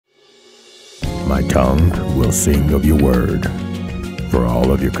My tongue will sing of your word, for all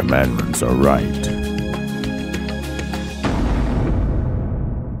of your commandments are right.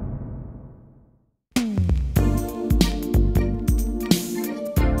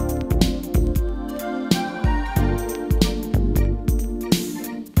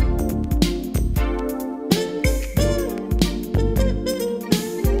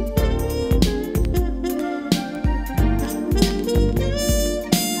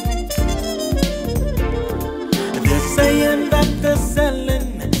 Saying that they're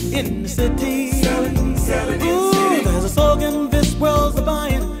selling in the city. Ooh, there's a slogan, this world's a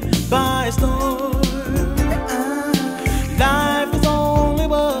buying by store. Life is only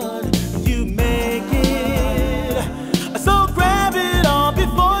what you make it. So grab it all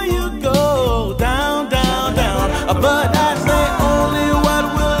before you go down, down, down. But I say only what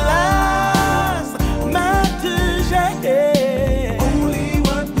will last matters, yeah. Only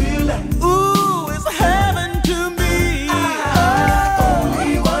what will last. Ooh, it's heaven to me.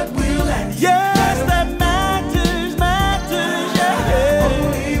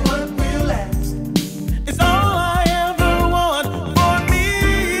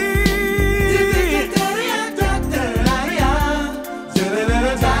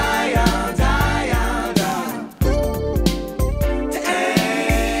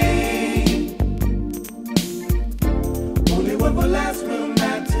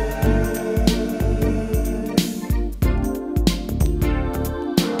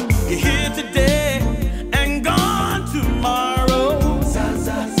 You're here today and gone tomorrow.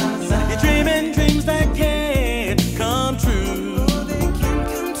 You're dreaming dreams that can't come true.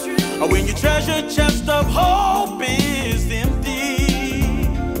 When your treasure chest of hope